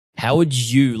How would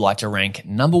you like to rank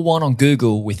number one on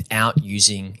Google without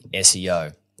using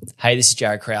SEO? Hey, this is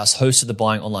Jared Krause, host of the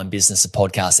Buying Online Business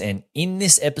podcast. And in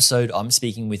this episode, I'm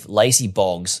speaking with Lacey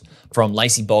Boggs from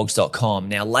laceyBoggs.com.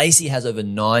 Now, Lacey has over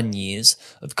 9 years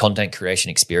of content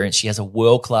creation experience. She has a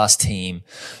world-class team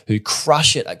who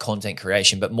crush it at content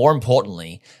creation. But more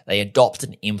importantly, they adopt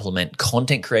and implement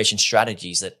content creation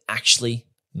strategies that actually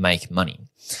make money.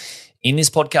 In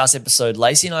this podcast episode,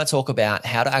 Lacey and I talk about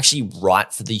how to actually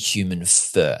write for the human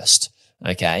first,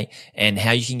 okay? And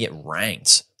how you can get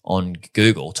ranked on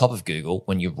Google, top of Google,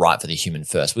 when you write for the human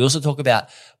first. We also talk about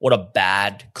what a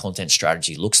bad content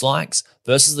strategy looks like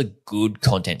versus the good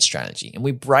content strategy. And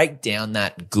we break down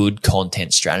that good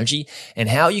content strategy and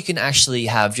how you can actually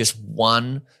have just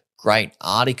one great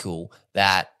article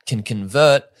that can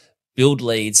convert, build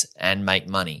leads, and make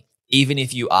money, even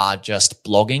if you are just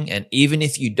blogging and even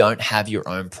if you don't have your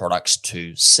own products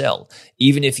to sell,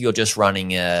 even if you're just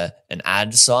running an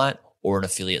ad site or an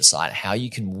affiliate site, how you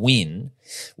can win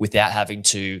without having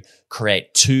to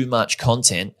create too much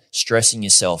content, stressing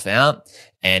yourself out,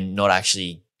 and not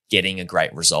actually getting a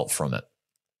great result from it.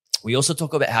 We also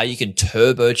talk about how you can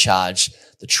turbocharge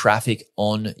the traffic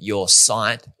on your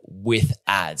site with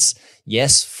ads.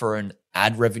 Yes, for an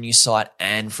ad revenue site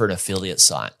and for an affiliate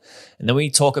site. And then we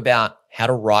talk about how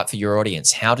to write for your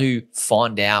audience, how to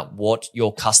find out what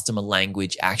your customer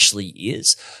language actually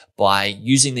is by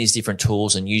using these different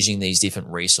tools and using these different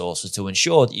resources to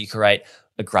ensure that you create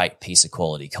a great piece of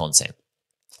quality content.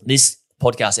 This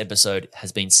podcast episode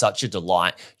has been such a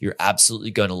delight. You're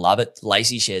absolutely going to love it.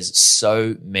 Lacey shares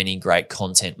so many great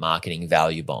content marketing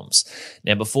value bombs.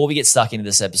 Now, before we get stuck into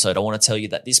this episode, I want to tell you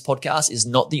that this podcast is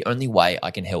not the only way I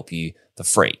can help you for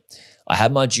free. I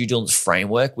have my due diligence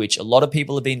framework, which a lot of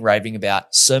people have been raving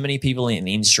about. So many people in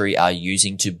the industry are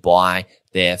using to buy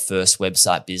their first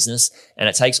website business. And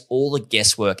it takes all the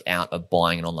guesswork out of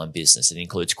buying an online business. It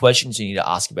includes questions you need to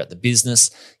ask about the business,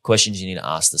 questions you need to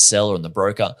ask the seller and the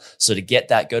broker. So to get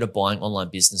that, go to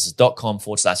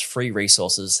buyingonlinebusinesses.com/free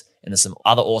resources. And there's some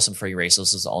other awesome free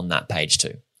resources on that page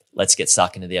too. Let's get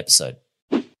stuck into the episode.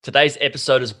 Today's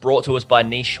episode is brought to us by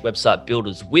Niche Website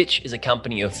Builders, which is a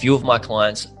company a few of my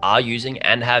clients are using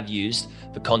and have used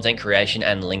for content creation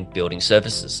and link building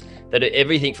services. They do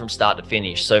everything from start to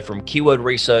finish. So from keyword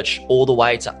research all the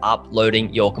way to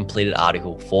uploading your completed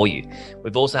article for you.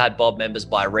 We've also had Bob members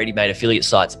buy ready-made affiliate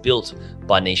sites built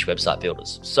by Niche Website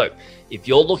Builders. So if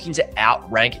you're looking to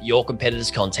outrank your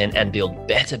competitors' content and build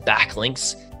better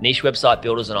backlinks, Niche Website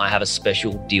Builders and I have a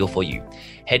special deal for you.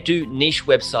 Head to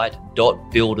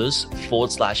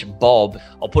nichewebsite.builders/Bob.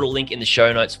 I'll put a link in the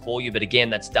show notes for you. But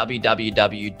again, that's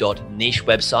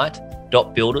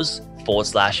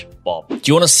www.nichewebsite.builders/Bob. Do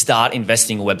you want to start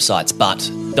investing in websites but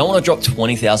don't want to drop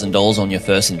 $20,000 on your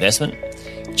first investment?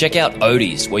 Check out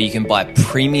Odys, where you can buy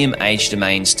premium age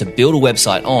domains to build a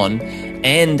website on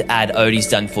and add Odys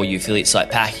done for you affiliate site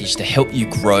package to help you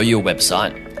grow your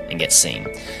website and get seen.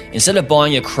 Instead of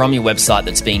buying a crummy website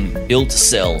that's been built to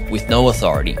sell with no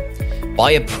authority,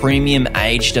 buy a premium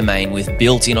age domain with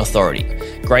built-in authority,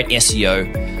 great SEO,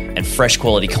 and fresh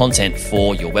quality content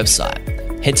for your website.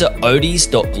 Head to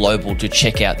odys.global to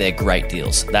check out their great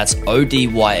deals. That's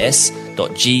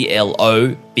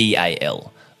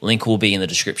odys.global. Link will be in the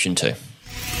description too.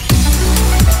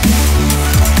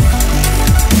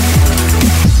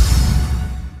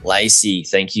 Lacey,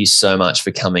 thank you so much for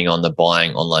coming on the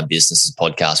Buying Online Businesses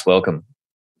podcast. Welcome.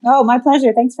 Oh, my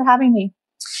pleasure. Thanks for having me.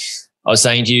 I was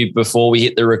saying to you before we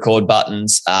hit the record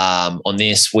buttons on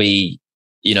this, when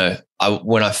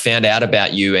I found out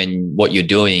about you and what you're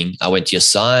doing, I went to your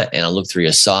site and I looked through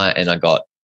your site and I got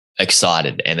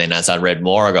excited. And then as I read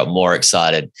more, I got more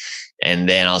excited. And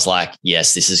then I was like,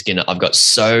 yes, I've got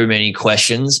so many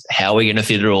questions. How are we going to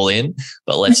fit it all in?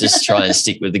 But let's just try and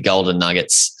stick with the golden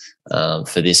nuggets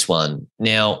for this one.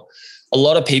 Now, a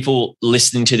lot of people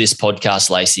listening to this podcast,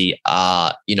 Lacey,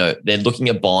 are, they're looking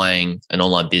at buying an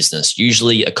online business.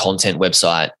 Usually a content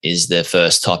website is their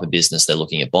first type of business they're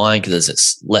looking at buying because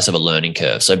it's less of a learning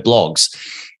curve. So blogs.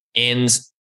 And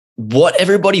what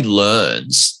everybody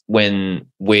learns when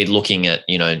we're looking at,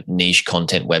 niche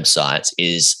content websites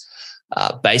is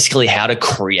basically how to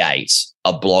create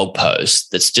a blog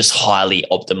post that's just highly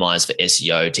optimized for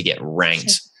SEO to get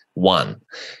ranked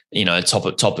top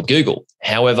of Google.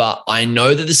 However, I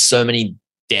know that there's so many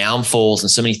downfalls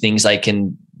and so many things they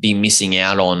can be missing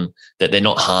out on that they're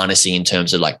not harnessing in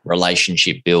terms of like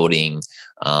relationship building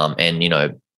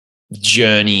and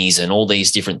journeys and all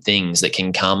these different things that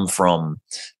can come from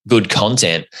good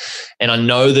content. And I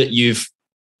know that you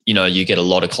get a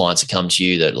lot of clients that come to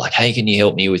you that are like, hey, can you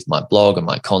help me with my blog and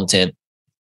my content?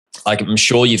 like, I'm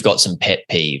sure you've got some pet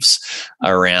peeves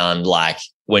around like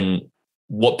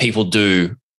what people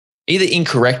do either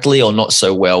incorrectly or not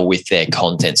so well with their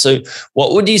content. So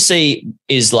what would you see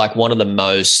is like one of the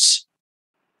most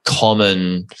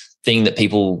common thing that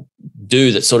people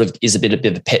do that sort of is a bit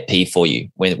of a pet peeve for you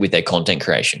with their content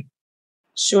creation?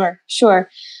 Sure.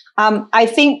 I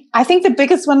think the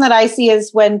biggest one that I see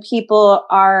is when people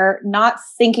are not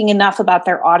thinking enough about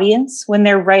their audience when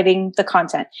they're writing the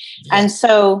content. Yeah. And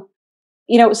so,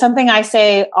 something I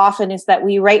say often is that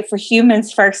we write for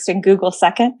humans first and Google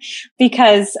second,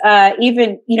 because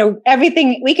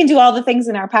everything, we can do all the things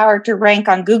in our power to rank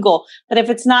on Google, but if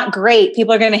it's not great,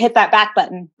 people are going to hit that back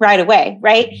button right away,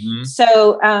 right? Mm-hmm.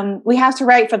 So we have to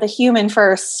write for the human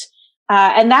first.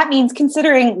 And that means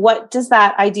considering what does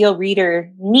that ideal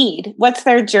reader need? What's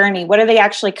their journey? What are they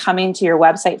actually coming to your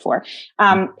website for?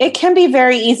 It can be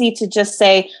very easy to just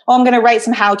say, oh, I'm going to write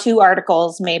some how-to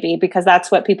articles maybe because that's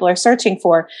what people are searching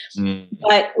for.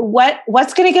 But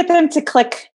what's going to get them to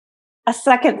click a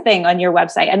second thing on your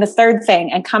website and the third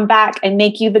thing and come back and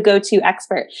make you the go-to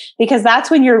expert? Because that's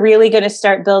when you're really going to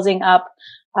start building up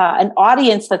an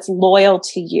audience that's loyal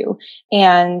to you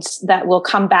and that will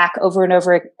come back over and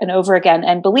over and over again.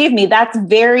 And believe me, that's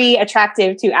very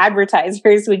attractive to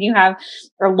advertisers when you have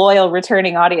a loyal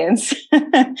returning audience.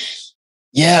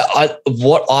 Yeah,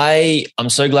 I'm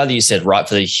so glad that you said write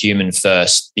for the human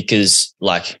first, because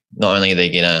like not only are they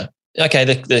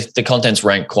the content's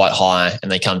ranked quite high and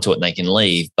they come to it and they can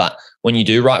leave, but when you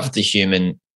do write for the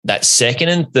human, that second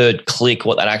and third click,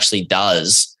 what that actually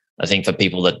does, I think for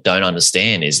people that don't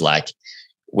understand, is like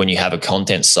when you have a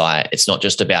content site, it's not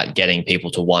just about getting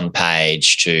people to one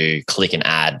page to click an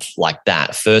ad like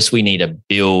that. First, we need to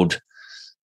build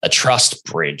a trust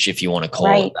bridge, if you want to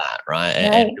call it that, right?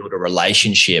 And build a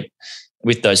relationship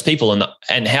with those people.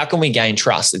 And how can we gain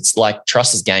trust? It's like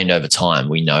trust is gained over time.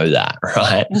 We know that,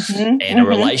 right? And a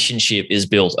relationship is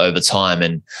built over time.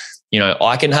 And,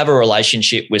 I can have a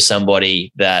relationship with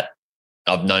somebody that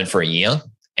I've known for a year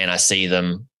and I see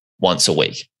them once a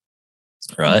week,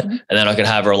 right? And then I could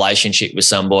have a relationship with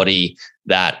somebody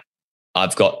that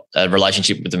I've got a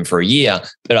relationship with them for a year,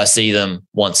 but I see them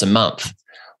once a month.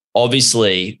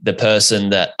 Obviously, the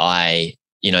person that I,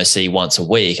 see once a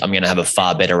week, I'm going to have a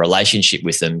far better relationship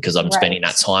with them because I'm spending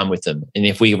that time with them. And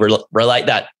if we relate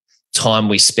that time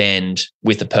we spend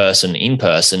with the person in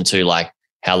person to like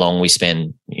how long we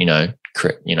spend,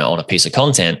 on a piece of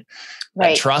content,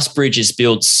 that trust bridge is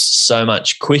built so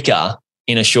much quicker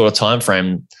in a shorter time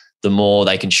frame, the more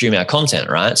they consume our content,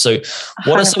 right? So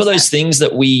what 100%. Are some of those things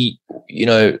that we,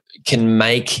 can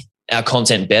make our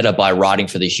content better by writing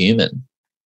for the human?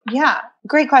 Yeah,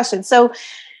 great question. So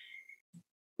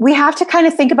we have to kind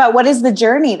of think about what is the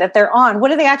journey that they're on? What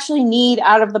do they actually need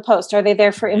out of the post? Are they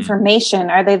there for information?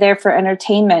 Are they there for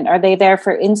entertainment? Are they there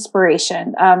for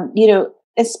inspiration?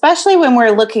 Especially when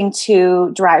we're looking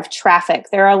to drive traffic,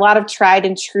 there are a lot of tried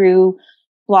and true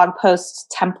blog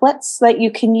post templates that you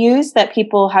can use that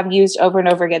people have used over and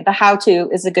over again. The how-to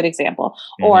is a good example,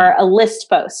 or a list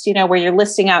post, where you're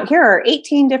listing out, here are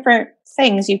 18 different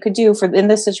things you could do in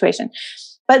this situation.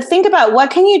 But think about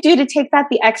what can you do to take that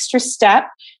the extra step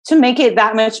to make it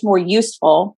that much more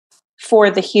useful for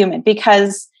the human,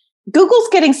 because Google's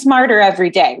getting smarter every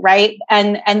day, right?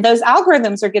 And those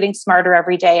algorithms are getting smarter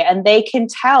every day, and they can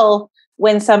tell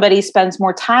when somebody spends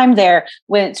more time there,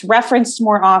 when it's referenced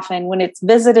more often, when it's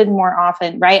visited more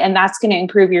often, right? And that's going to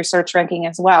improve your search ranking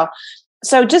as well.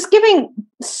 So just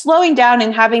slowing down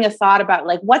and having a thought about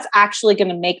like, what's actually going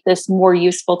to make this more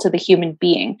useful to the human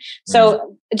being.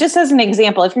 So just as an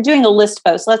example, if you're doing a list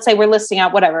post, let's say we're listing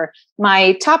out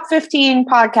my top 15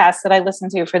 podcasts that I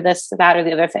listen to for this, that, or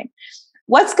the other thing.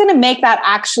 What's going to make that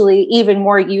actually even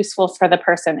more useful for the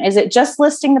person? Is it just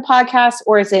listing the podcast,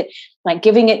 or is it like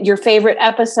giving it your favorite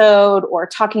episode, or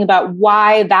talking about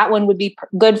why that one would be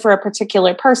good for a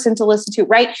particular person to listen to,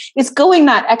 right? It's going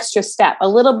that extra step a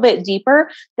little bit deeper.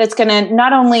 That's going to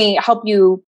not only help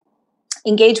you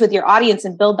engage with your audience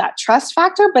and build that trust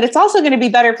factor, but it's also going to be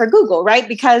better for Google, right?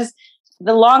 Because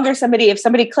the longer if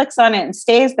somebody clicks on it and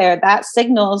stays there, that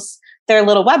signals their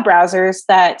little web browsers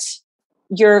that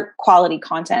your quality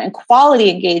content and quality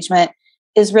engagement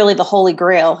is really the holy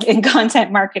grail in content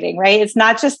marketing, right? It's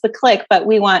not just the click, but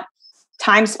we want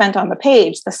time spent on the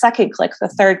page, the second click, the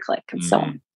third click, and so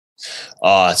on.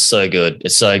 Oh, it's so good.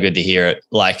 It's so good to hear it.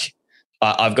 Like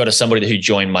I've got somebody who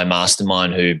joined my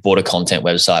mastermind who bought a content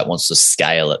website, wants to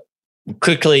scale it.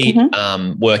 Quickly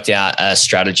worked out a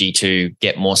strategy to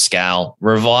get more scale,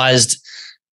 revised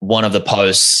one of the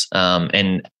posts,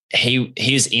 and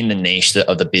he's in the niche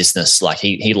of the business. Like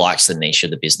he likes the niche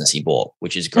of the business he bought,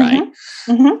 which is great.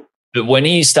 But when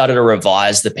he started to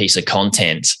revise the piece of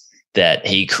content that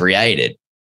he created,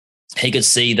 he could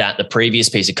see that the previous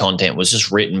piece of content was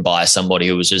just written by somebody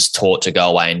who was just taught to go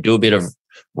away and do a bit of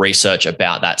research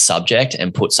about that subject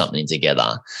and put something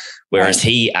together. Whereas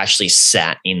he actually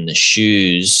sat in the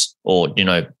shoes, or,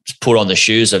 put on the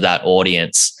shoes of that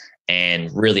audience and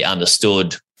really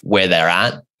understood where they're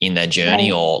at in their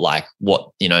journey, or like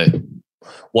what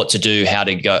to do, how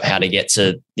to get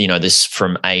to, this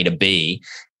from A to B,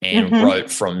 and wrote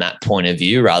from that point of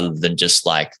view, rather than just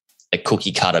like a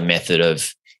cookie cutter method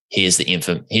of here's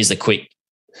the quick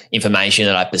information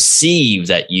that I perceive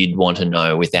that you'd want to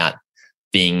know without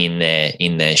being in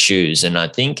their shoes. And I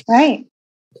think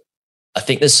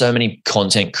there's so many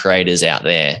content creators out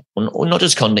there, or not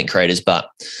just content creators, but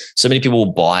so many people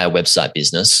will buy a website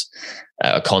business,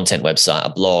 a content website, a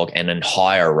blog, and then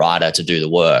hire a writer to do the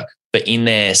work. But in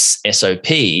their SOP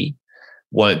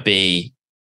won't be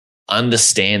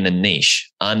understand the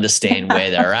niche, understand where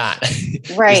they're at.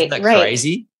 Right. Isn't that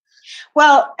crazy?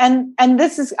 Well, and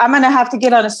this is, I'm going to have to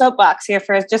get on a soapbox here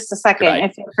for just a second,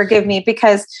 if you forgive me,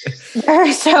 because there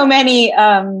are so many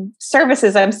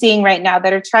services I'm seeing right now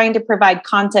that are trying to provide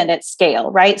content at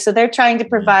scale, right? So they're trying to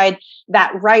provide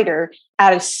that writer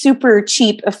at a super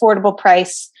cheap, affordable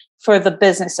price for the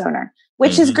business owner,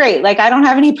 which is great. Like, I don't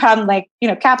have any problem, like,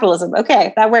 capitalism.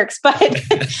 Okay, that works. But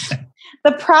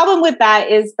the problem with that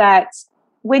is that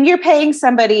when you're paying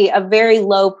somebody a very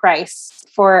low price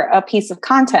for a piece of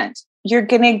content, you're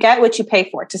going to get what you pay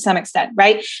for to some extent,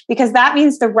 right? Because that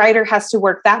means the writer has to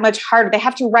work that much harder. They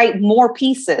have to write more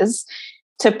pieces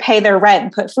to pay their rent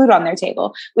and put food on their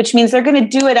table, which means they're going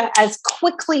to do it as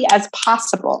quickly as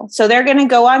possible. So they're going to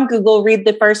go on Google, read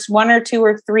the first 1 or 2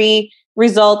 or 3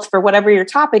 results for whatever your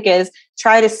topic is,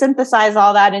 try to synthesize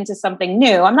all that into something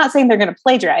new. I'm not saying they're going to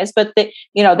plagiarize, but they're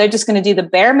just going to do the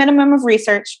bare minimum of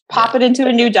research, pop it into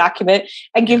a new document,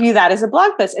 and give you that as a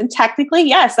blog post. And technically,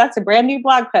 yes, that's a brand new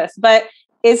blog post, but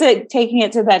is it taking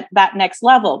it to that next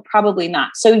level? Probably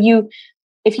not. So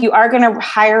if you are going to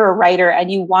hire a writer and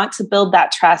you want to build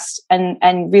that trust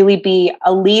and really be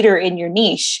a leader in your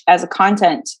niche as a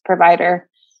content provider,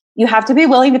 you have to be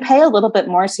willing to pay a little bit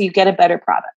more so you get a better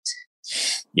product.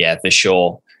 Yeah, for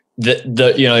sure.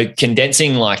 The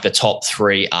condensing like the top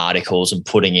 3 articles and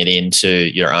putting it into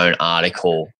your own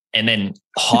article, and then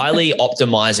highly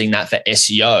optimizing that for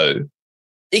SEO,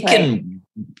 it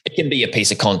can be a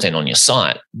piece of content on your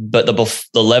site, but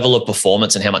the level of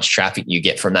performance and how much traffic you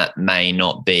get from that may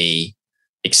not be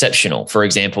exceptional. For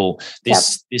example,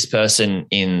 this person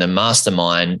in the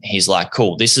mastermind, he's like,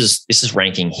 cool, this is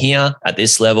ranking here at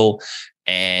this level,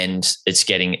 and it's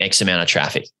getting X amount of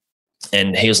traffic.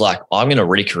 And he was like, I'm going to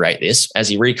recreate this. As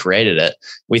he recreated it,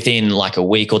 within like a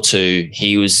week or 2,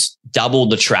 he was double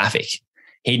the traffic.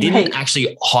 He didn't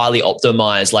actually highly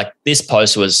optimize. Like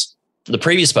the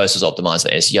previous post was optimized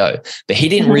for SEO, but he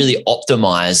didn't really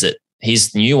optimize it.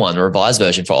 His new one, the revised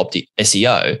version for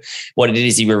SEO, what it did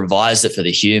is he revised it for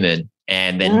the human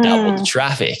and then doubled the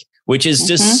traffic, which is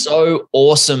just so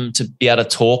awesome to be able to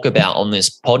talk about on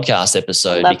this podcast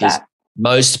episode. Because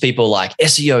most people like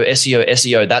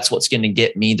SEO, that's what's going to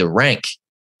get me the rank.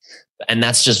 And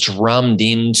that's just drummed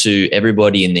into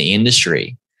everybody in the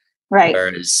industry. Right.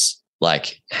 Whereas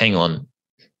like, hang on,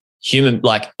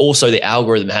 also the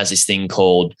algorithm has this thing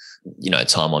called,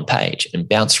 time on page and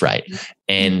bounce rate.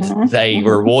 And they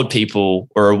reward people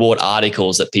or reward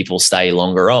articles that people stay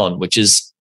longer on, which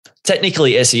is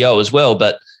technically SEO as well,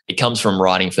 but it comes from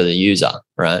writing for the user,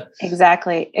 right?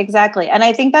 Exactly. And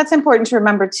I think that's important to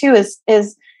remember too, is,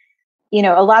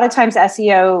 a lot of times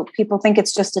SEO, people think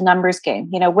it's just a numbers game.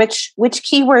 Which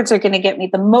keywords are going to get me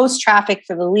the most traffic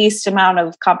for the least amount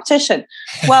of competition?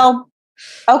 Well,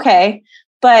 okay.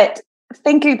 But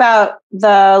think about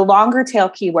the longer tail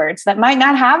keywords that might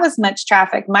not have as much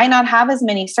traffic, might not have as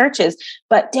many searches,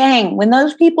 but dang, when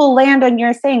those people land on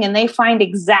your thing and they find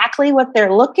exactly what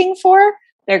they're looking for,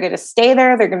 they're going to stay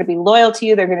there. They're going to be loyal to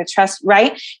you. They're going to trust,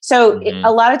 right? So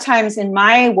a lot of times in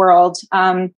my world,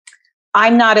 I'm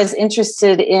not as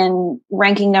interested in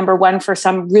ranking number 1 for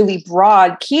some really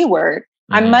broad keyword.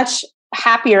 I'm much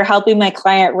happier helping my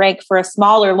client rank for a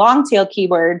smaller long tail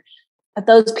keyword, but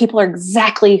those people are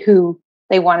exactly who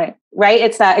they want it, right?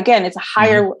 It's that, again, it's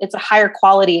a higher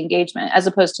quality engagement as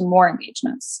opposed to more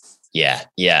engagements. Yeah.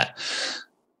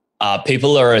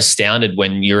 People are astounded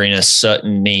when you're in a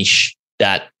certain niche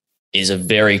that is a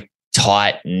very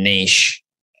tight niche,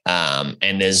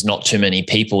 and there's not too many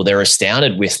people. They're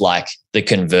astounded with like the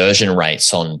conversion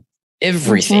rates on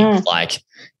everything, like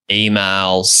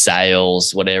email,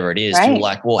 sales, whatever it is. Right.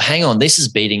 Like, well, hang on, this is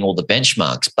beating all the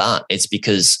benchmarks, but it's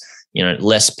because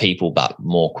less people, but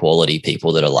more quality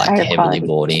people that are like Higher heavily quality.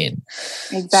 bought in.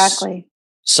 Exactly.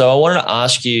 So I wanted to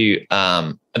ask you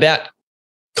about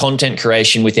content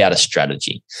creation without a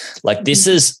strategy. Like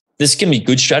this can be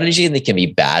good strategy and there can be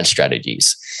bad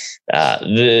strategies.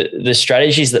 The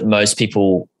strategies that most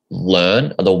people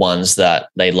learn are the ones that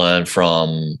they learn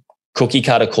from cookie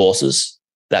cutter courses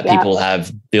that people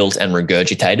have built and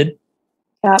regurgitated,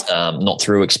 not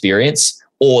through experience,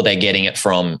 or they're getting it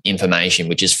from information,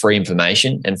 which is free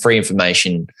information. And free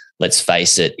information, let's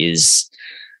face it, is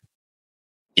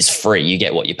free. You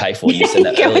get what you pay for. You said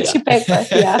that earlier. What you pay for,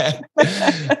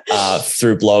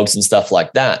 through blogs and stuff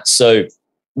like that. So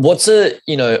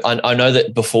I know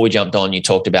that before we jumped on, you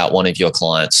talked about one of your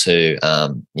clients who,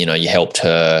 you helped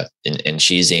her and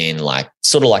she's in like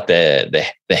sort of like the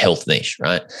health niche,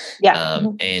 right? Yeah.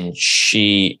 And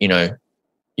she,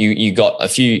 you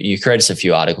created a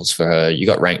few articles for her. You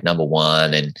got ranked number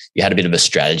 1 and you had a bit of a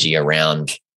strategy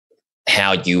around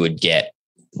how you would get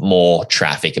more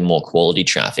traffic and more quality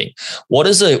traffic. What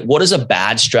does a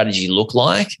bad strategy look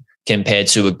like compared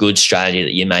to a good strategy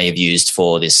that you may have used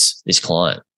for this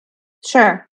client?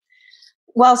 Sure.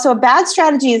 Well, so a bad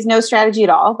strategy is no strategy at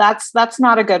all. That's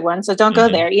not a good one. So don't go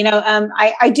there.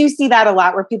 I do see that a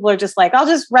lot where people are just like, I'll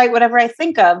just write whatever I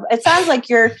think of. It sounds like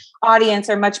your audience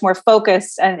are much more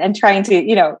focused and trying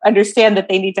to, understand that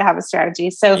they need to have a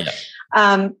strategy. So,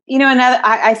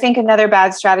 I think another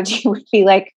bad strategy would be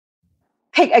like,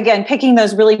 picking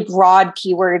those really broad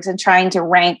keywords and trying to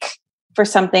rank for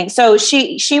something. So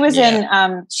she was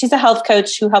in, she's a health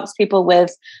coach who helps people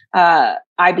with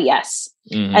IBS.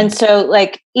 Mm-hmm. And so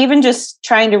like, even just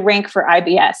trying to rank for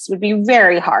IBS would be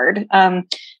very hard.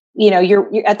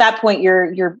 You're at that point,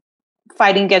 you're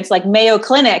fighting against like Mayo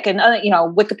Clinic and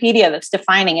Wikipedia that's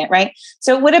defining it. Right.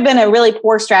 So it would have been a really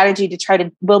poor strategy to try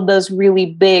to build those really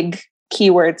big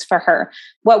keywords for her.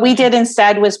 What we did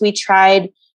instead was we tried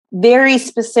very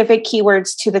specific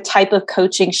keywords to the type of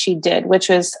coaching she did, which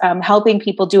was helping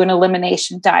people do an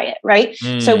elimination diet, right?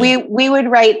 So we would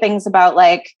write things about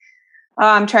like,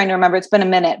 I'm trying to remember, it's been a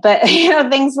minute, but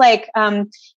things like,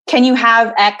 can you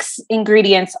have X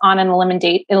ingredients on an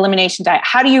elimination diet?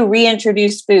 How do you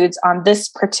reintroduce foods on this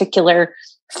particular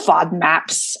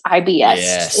FODMAPs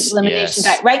IBS elimination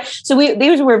diet, right? So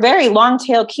these were very long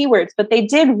tail keywords, but they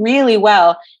did really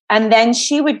well. And then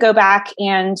she would go back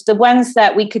and the ones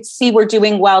that we could see were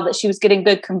doing well, that she was getting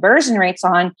good conversion rates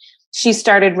on, she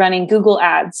started running Google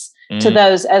ads to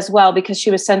those as well, because she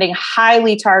was sending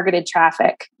highly targeted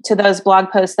traffic to those blog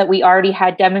posts that we already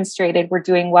had demonstrated were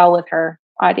doing well with her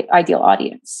ideal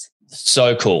audience.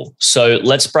 So cool. So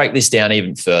let's break this down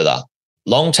even further.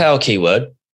 Long tail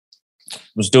keyword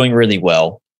was doing really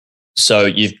well. So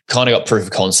you've kind of got proof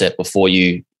of concept before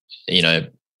you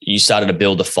started to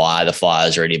build the fire. The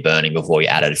fire's already burning before you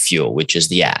added fuel, which is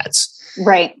the ads.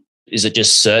 Right. Is it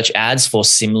just search ads for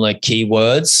similar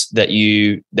keywords that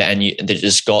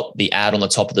just got the ad on the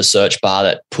top of the search bar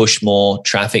that push more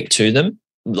traffic to them?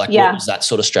 What was that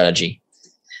sort of strategy?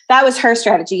 That was her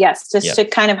strategy. Yes. To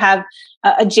kind of have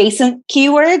adjacent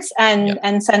keywords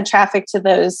and send traffic to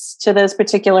those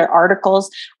particular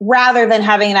articles, rather than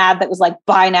having an ad that was like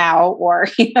buy now or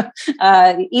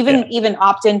even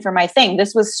opt in for my thing.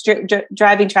 This was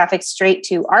driving traffic straight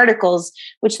to articles,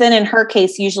 which then in her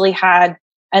case usually had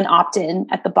an opt-in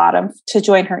at the bottom to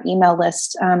join her email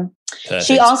list.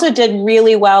 She also did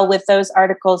really well with those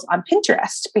articles on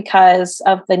Pinterest because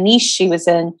of the niche she was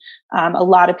in. A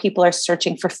lot of people are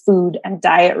searching for food and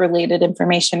diet related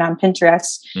information on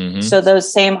Pinterest. Mm-hmm. So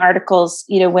those same articles,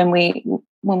 when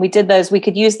we did those, we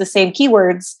could use the same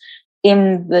keywords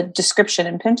in the description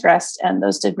in Pinterest, and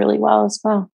those did really well as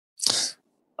well.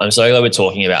 I'm so glad we're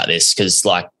talking about this, because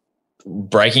like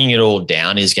breaking it all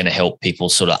down is going to help people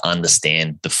sort of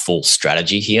understand the full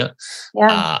strategy here.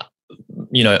 Yeah.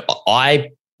 I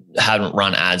haven't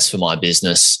run ads for my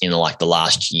business in like the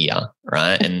last year,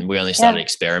 right? And we only started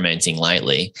experimenting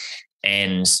lately,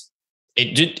 and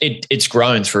it's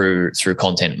grown through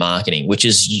content marketing, which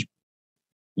is,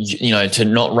 to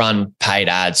not run paid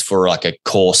ads for like a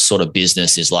course sort of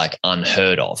business is like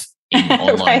unheard of in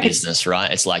online business,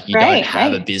 right? It's like you don't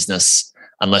have a business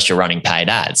unless you're running paid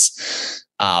ads.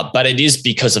 But it is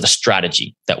because of a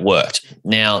strategy that worked.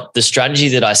 Now, the strategy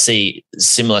that I see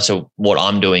similar to what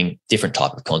I'm doing, different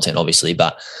type of content, obviously,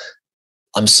 but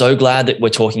I'm so glad that we're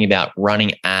talking about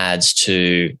running ads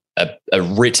to a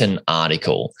written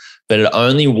article, but it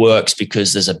only works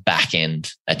because there's a back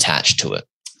end attached to it,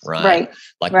 right?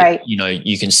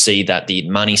 You can see that the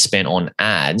money spent on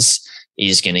ads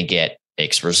is going to get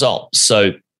X result.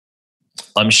 So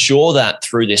I'm sure that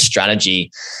through this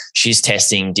strategy, she's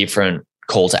testing different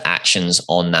call to actions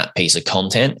on that piece of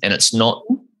content. And it's not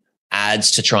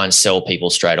ads to try and sell people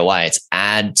straight away. It's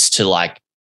ads to like,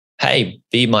 hey,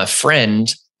 be my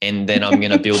friend. And then I'm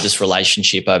going to build this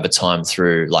relationship over time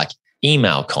through like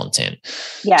email content.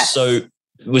 Yeah. So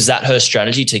was that her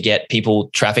strategy, to get people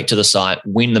traffic to the site,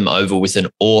 win them over with an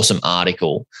awesome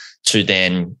article to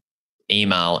then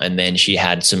email? And then she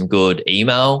had some good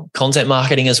email content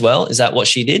marketing as well. Is that what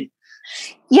she did?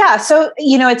 Yeah. So,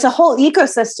 it's a whole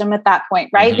ecosystem at that point,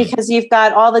 right? Mm-hmm. Because you've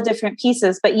got all the different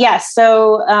pieces. But yes,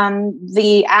 so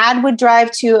the ad would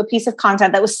drive to a piece of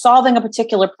content that was solving a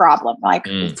particular problem. Like,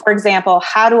 for example,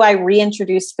 how do I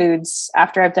reintroduce foods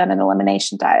after I've done an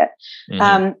elimination diet?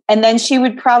 Mm-hmm. And then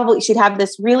she'd have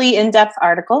this really in-depth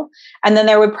article. And then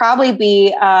there would probably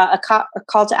be a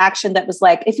call to action that was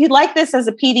like, if you'd like this as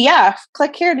a PDF,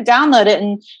 click here to download it.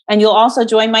 And you'll also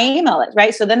join my email list,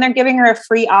 right? So then they're giving her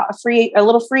a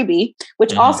little freebie,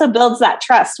 which also builds that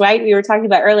trust, right? We were talking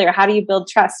about earlier. How do you build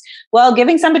trust? Well,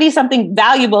 giving somebody something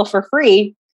valuable for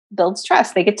free builds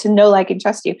trust. They get to know, like, and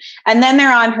trust you. And then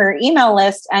they're on her email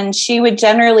list, and she would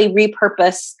generally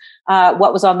repurpose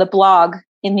what was on the blog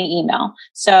in the email.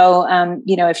 So,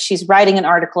 if she's writing an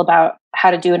article about how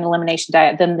to do an elimination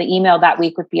diet, then the email that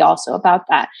week would be also about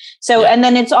that. So, and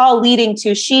then it's all leading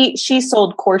to, she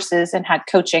sold courses and had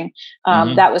coaching.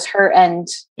 That was her end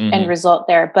result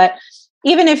there. But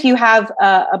even if you have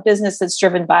a business that's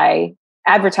driven by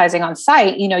advertising on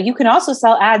site, you can also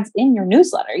sell ads in your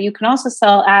newsletter. You can also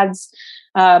sell ads,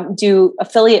 do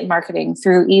affiliate marketing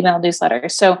through email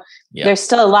newsletters. So there's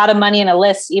still a lot of money in a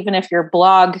list, even if your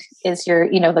blog is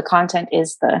the content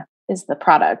is the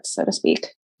product, so to speak.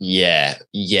 Yeah,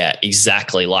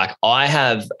 exactly. Like, I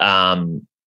have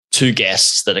 2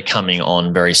 guests that are coming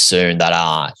on very soon that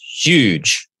are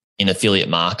huge in affiliate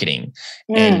marketing,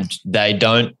 and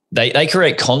they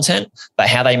create content, but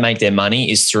how they make their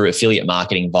money is through affiliate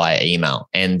marketing via email,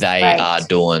 and they are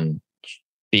doing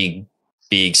big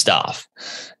stuff.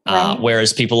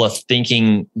 Whereas people are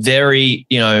thinking very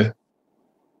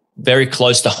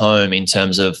close to home in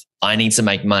terms of, I need to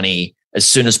make money as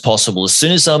soon as possible. As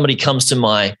soon as somebody comes to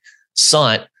my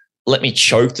site, let me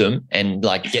choke them and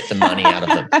like get the money out of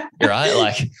them. Right?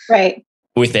 Like,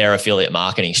 with their affiliate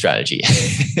marketing strategy.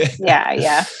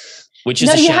 Yeah. Which is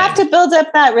a shame. You have to build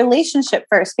up that relationship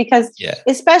first, because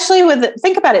especially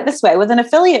think about it this way, with an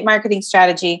affiliate marketing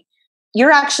strategy,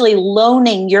 you're actually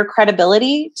loaning your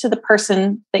credibility to the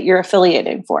person that you're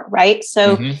affiliating for, right?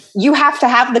 So you have to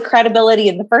have the credibility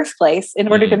in the first place in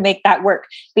order to make that work.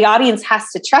 The audience has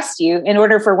to trust you in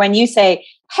order for, when you say,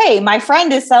 hey, my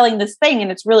friend is selling this thing and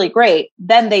it's really great,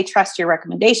 then they trust your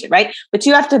recommendation, right? But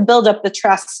you have to build up the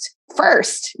trust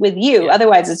first with you.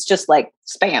 Otherwise, it's just like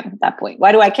spam at that point.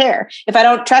 Why do I care? If I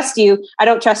don't trust you, I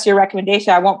don't trust your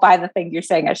recommendation, I won't buy the thing you're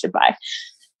saying I should buy.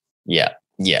 Yeah.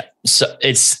 So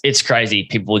it's crazy.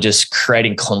 People are just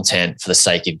creating content for the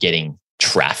sake of getting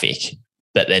traffic,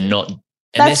 but they're not.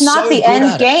 That's not the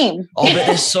end game. But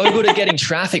they're so good at getting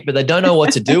traffic, but they don't know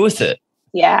what to do with it.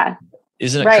 Yeah.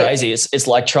 Isn't it crazy? It's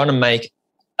like trying to make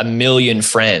 1 million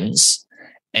friends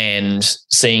and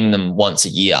seeing them once a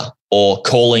year or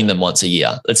calling them once a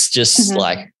year. It's just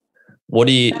like, what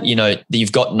do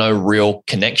you've got no real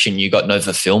connection. You got no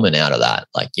fulfillment out of that.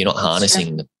 Like, you're not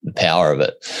harnessing the power of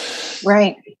it.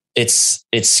 Right. It's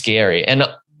scary. And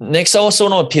next, I also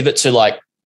want to pivot to like,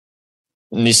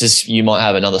 you might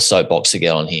have another soapbox to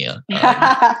get on here.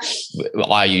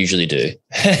 I usually do.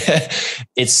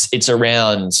 It's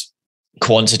around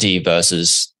quantity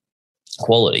versus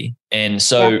quality. And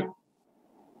so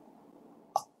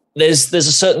there's a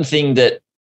certain thing that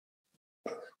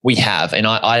we have, and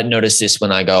I notice this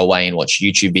when I go away and watch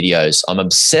YouTube videos. I'm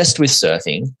obsessed with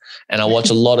surfing, and I watch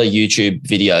a lot of YouTube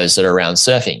videos that are around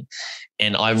surfing.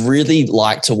 And I really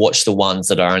like to watch the ones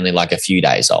that are only like a few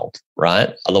days old,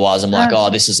 right? Otherwise, I'm like, oh,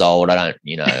 this is old. I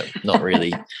don't, not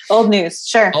really. Old news,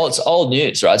 sure. Oh, it's old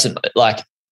news, right? So like,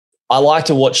 I like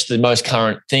to watch the most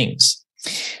current things,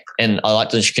 and I like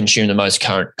to consume the most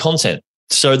current content.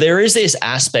 So there is this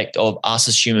aspect of us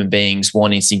as human beings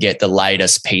wanting to get the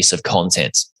latest piece of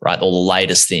content, right? Or the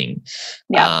latest thing,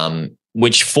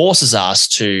 which forces us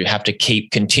to have to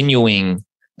keep continuing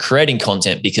creating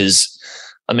content because,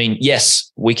 I mean,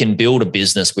 yes, we can build a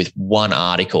business with one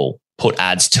article, put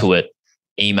ads to it,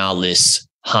 email lists,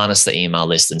 harness the email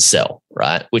list and sell,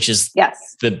 right? Which is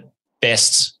the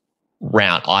best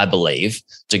route, I believe,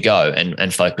 to go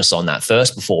and focus on that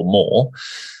first before more.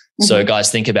 So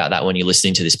guys, think about that when you're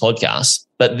listening to this podcast.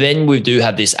 But then we do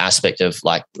have this aspect of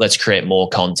like, let's create more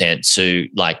content to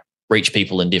like reach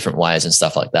people in different ways and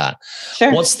stuff like that.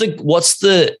 Sure.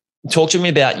 Talk to me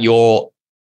about your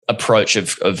approach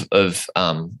of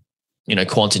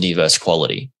quantity versus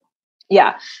quality.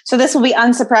 Yeah. So this will be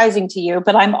unsurprising to you,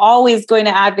 but I'm always going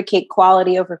to advocate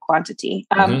quality over quantity.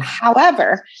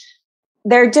 However,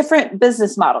 there are different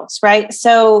business models, right?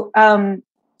 So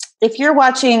if you're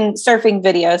watching surfing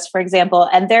videos, for example,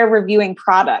 and they're reviewing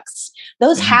products,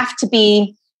 those have to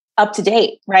be up to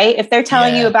date, right? If they're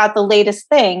telling you about the latest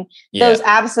thing, those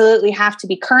absolutely have to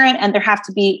be current, and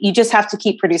you just have to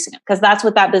keep producing it, because that's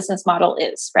what that business model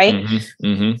is, right?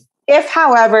 If,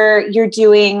 however, you're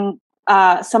doing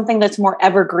something that's more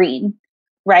evergreen,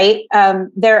 right?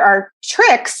 There are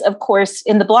tricks, of course,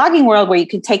 in the blogging world where you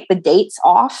can take the dates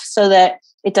off so that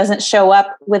it doesn't show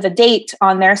up with a date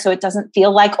on there, so it doesn't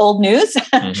feel like old news.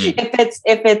 If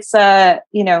it's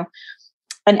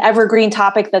an evergreen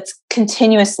topic that's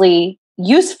continuously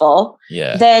useful,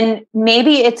 then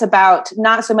maybe it's about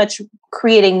not so much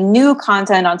creating new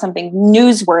content on something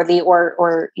newsworthy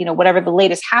or whatever the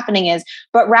latest happening is,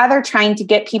 but rather trying to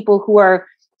get people who are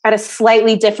at a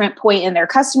slightly different point in their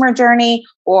customer journey,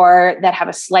 or that have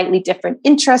a slightly different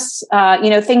interests,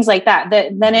 things like that.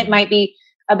 Then it might be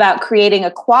about creating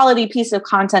a quality piece of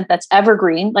content that's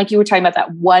evergreen. Like you were talking about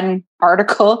that one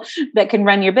article that can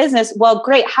run your business. Well,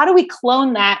 great. How do we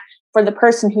clone that for the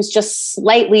person who's just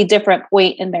slightly different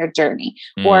point in their journey,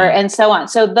 and so on?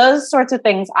 So those sorts of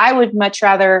things, I would much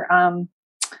rather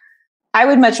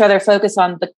focus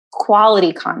on the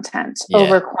quality content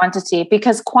over quantity,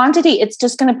 because quantity, it's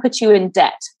just going to put you in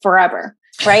debt forever,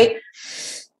 right?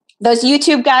 Those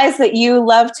YouTube guys that you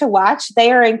love to watch,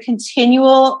 they are in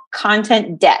continual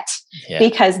content debt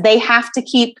because they have to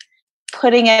keep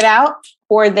putting it out,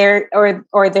 or their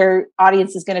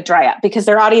audience is going to dry up, because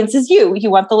their audience is you. You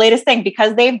want the latest thing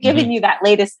because they've given you that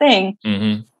latest thing.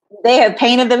 They have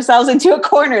painted themselves into a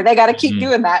corner. They got to keep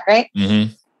doing that, right?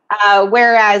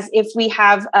 Whereas if we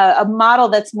have a model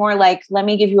that's more like, let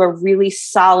me give you a really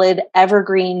solid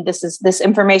evergreen, this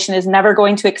information is never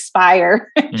going to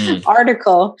expire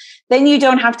article, then you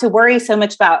don't have to worry so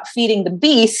much about feeding the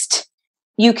beast.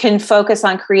 You can focus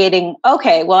on creating,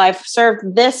 okay, well, I've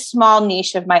served this small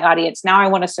niche of my audience. Now I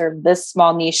want to serve this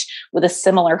small niche with a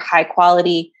similar high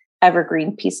quality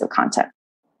evergreen piece of content.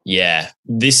 Yeah.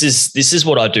 This is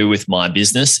what I do with my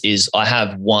business. Is I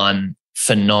have one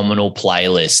phenomenal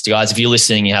playlist. Guys, if you're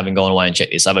listening, you haven't gone away and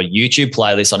checked this, I have a YouTube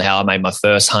playlist on how I made my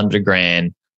first 100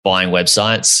 grand buying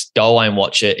websites. Go away and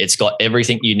watch it. It's got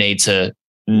everything you need to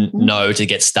know to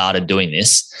get started doing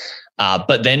this.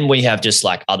 But then we have just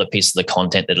like other pieces of the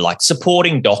content that are like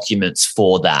supporting documents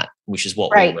for that, which is what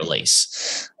we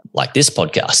release, like this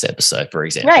podcast episode, for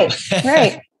example.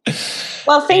 Right.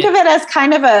 Well, think of it as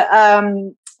kind of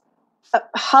a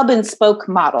hub and spoke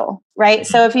model, right?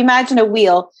 So if you imagine a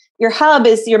wheel, your hub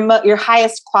is your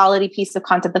highest quality piece of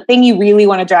content, the thing you really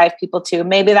want to drive people to.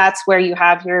 Maybe that's where you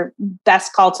have your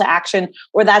best call to action,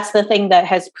 or that's the thing that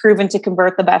has proven to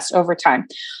convert the best over time.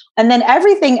 And then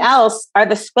everything else are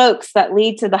the spokes that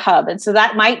lead to the hub. And so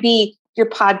that might be your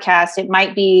podcast. It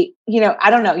might be,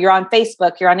 I don't know, you're on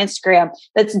Facebook, you're on Instagram,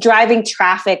 that's driving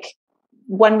traffic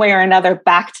one way or another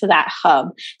back to that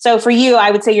hub. So for you,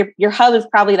 I would say your hub is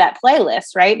probably that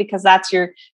playlist, right? Because that's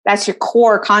your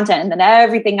core content. And then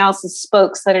everything else is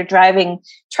spokes that are driving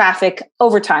traffic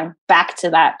over time back to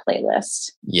that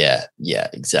playlist. Yeah,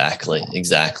 exactly.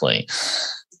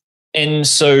 And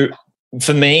so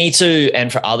for me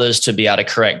and for others to be able to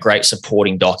create great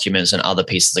supporting documents and other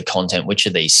pieces of content, which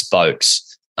are these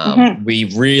spokes, we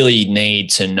really need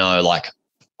to know, like,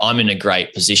 I'm in a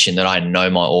great position that I know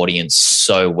my audience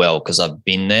so well because I've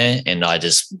been there and I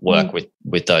just work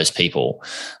with those people.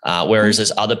 Whereas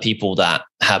there's other people that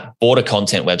have bought a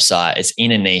content website, it's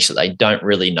in a niche that they don't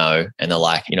really know. And they're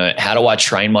like, how do I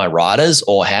train my writers,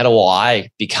 or how do I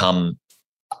become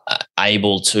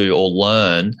able to or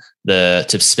learn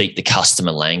to speak the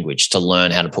customer language, to learn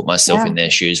how to put myself in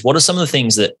their shoes? What are some of the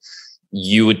things that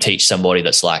you would teach somebody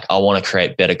that's like, I want to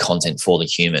create better content for the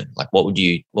human? Like, what would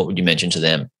you mention to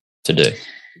them to do?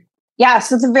 Yeah.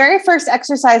 So the very first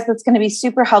exercise that's going to be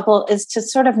super helpful is to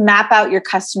sort of map out your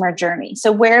customer journey. So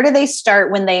where do they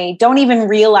start when they don't even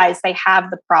realize they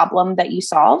have the problem that you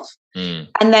solve? And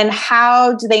then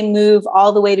how do they move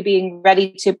all the way to being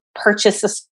ready to purchase a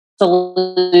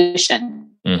solution?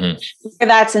 Whether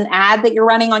that's an ad that you're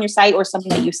running on your site or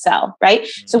something that you sell, right?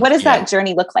 So what does that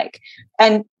journey look like?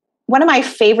 And one of my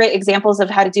favorite examples of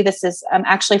how to do this is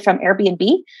actually from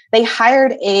Airbnb. They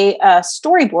hired a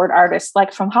storyboard artist,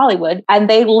 like from Hollywood, and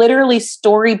they literally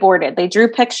storyboarded. They drew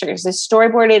pictures. They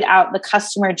storyboarded out the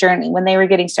customer journey when they were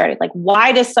getting started. Like,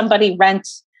 why does somebody rent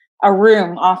a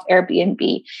room off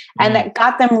Airbnb. And that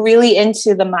got them really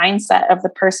into the mindset of the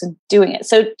person doing it.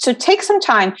 So take some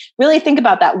time, really think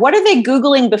about that. What are they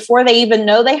Googling before they even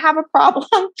know they have a problem?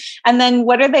 And then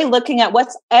what are they looking at?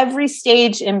 What's every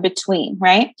stage in between,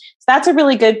 right? So that's a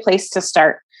really good place to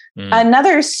start.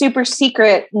 Another super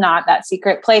secret, not that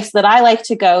secret place that I like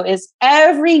to go is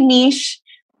every niche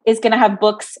is going to have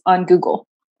books on Google,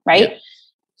 right?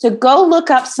 So go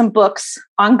look up some books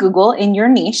on Google in your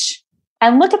niche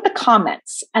and look at the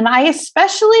comments. And I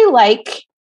especially like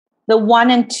the 1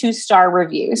 and 2 star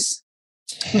reviews,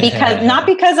 because not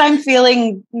because I'm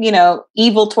feeling,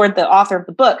 evil toward the author of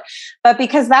the book, but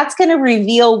because that's going to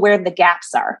reveal where the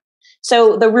gaps are.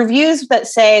 So the reviews that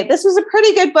say, this was a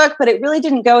pretty good book, but it really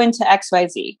didn't go into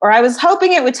XYZ, or I was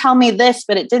hoping it would tell me this,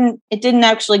 but it didn't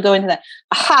actually go into that.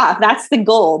 Aha, that's the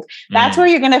gold. That's where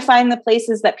you're going to find the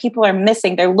places that people are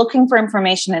missing. They're looking for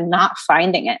information and not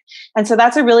finding it. And so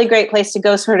that's a really great place to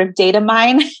go sort of data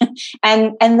mine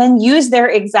and then use their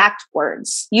exact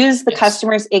words, use the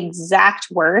customer's exact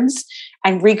words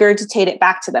and regurgitate it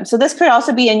back to them. So this could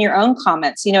also be in your own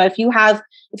comments.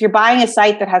 If you're buying a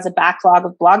site that has a backlog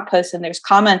of blog posts and there's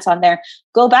comments on there,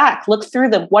 go back, look through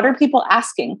them. What are people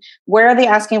asking? Where are they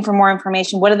asking for more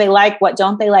information? What do they like? What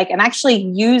don't they like? And actually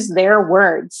use their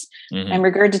words and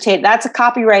regurgitate. That's a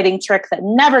copywriting trick that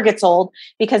never gets old,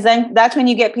 because then that's when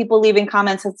you get people leaving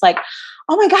comments. It's like,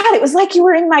 oh my God, it was like you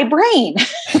were in my brain.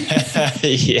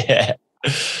 Yeah.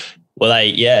 Well,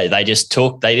 they just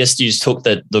took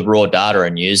the raw data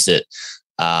and used it.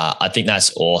 I think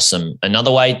that's awesome.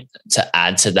 Another way to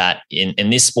add to that,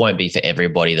 and this won't be for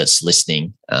everybody that's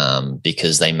listening,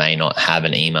 because they may not have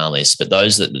an email list, but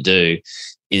those that do,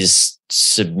 is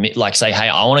submit, say, hey,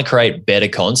 I want to create better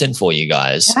content for you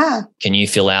guys. Yeah. Can you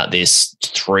fill out this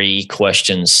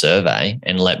 3-question survey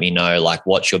and let me know,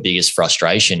 what's your biggest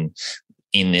frustration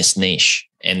in this niche?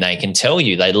 And they can tell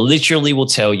you, they literally will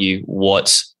tell you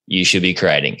what you should be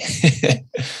creating.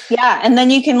 Yeah. And then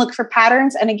you can look for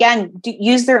patterns. And again,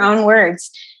 use their own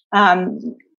words,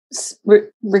 regurgitate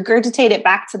it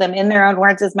back to them in their own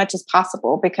words as much as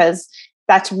possible, because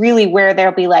that's really where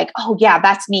they'll be like, oh yeah,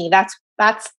 that's me. That's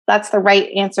the right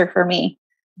answer for me.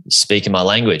 Speaking my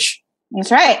language.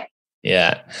 That's right.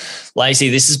 Yeah. Lacey,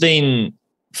 this has been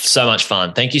so much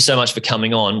fun. Thank you so much for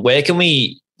coming on. Where can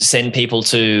we send people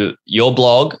to your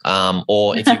blog,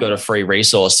 or if you've got a free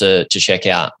resource to check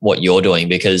out what you're doing?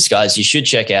 Because guys, you should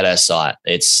check out our site.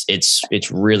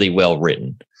 It's really well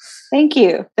written. Thank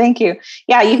you.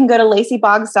 Yeah, you can go to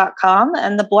lacyboggs.com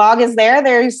and the blog is there.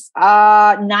 There's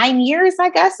 9 years,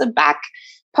 I guess, of back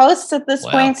posts at this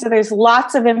point. So there's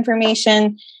lots of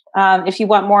information. If you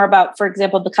want more about, for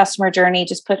example, the customer journey,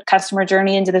 just put customer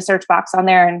journey into the search box on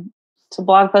there and so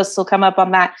blog posts will come up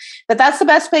on that. But that's the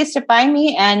best place to find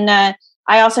me. And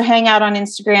I also hang out on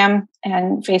Instagram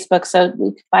and Facebook, so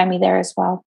you can find me there as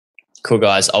well. Cool,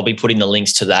 guys. I'll be putting the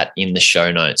links to that in the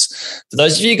show notes. For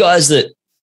those of you guys that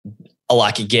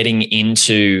are getting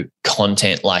into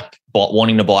content,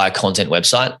 wanting to buy a content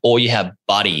website, or you have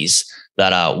buddies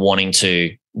that are wanting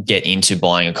to get into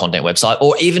buying a content website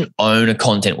or even own a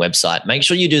content website, make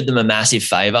sure you do them a massive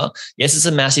favor. Yes, it's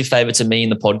a massive favor to me in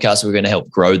the podcast. We're going to help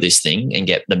grow this thing and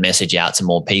get the message out to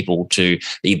more people to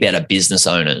be better business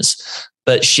owners.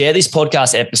 But share this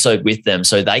podcast episode with them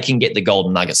so they can get the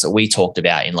golden nuggets that we talked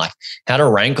about in how to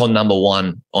rank on number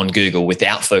 1 on Google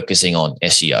without focusing on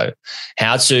SEO,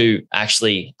 how to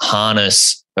actually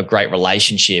harness a great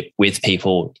relationship with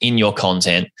people in your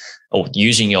content or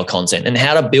using your content, and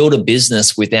how to build a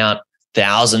business without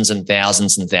thousands and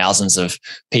thousands and thousands of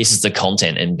pieces of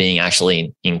content and being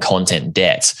actually in content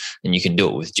debt. And you can do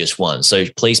it with just one. So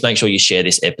please make sure you share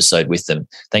this episode with them.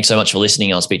 Thanks so much for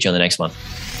listening. I'll speak to you on the next one.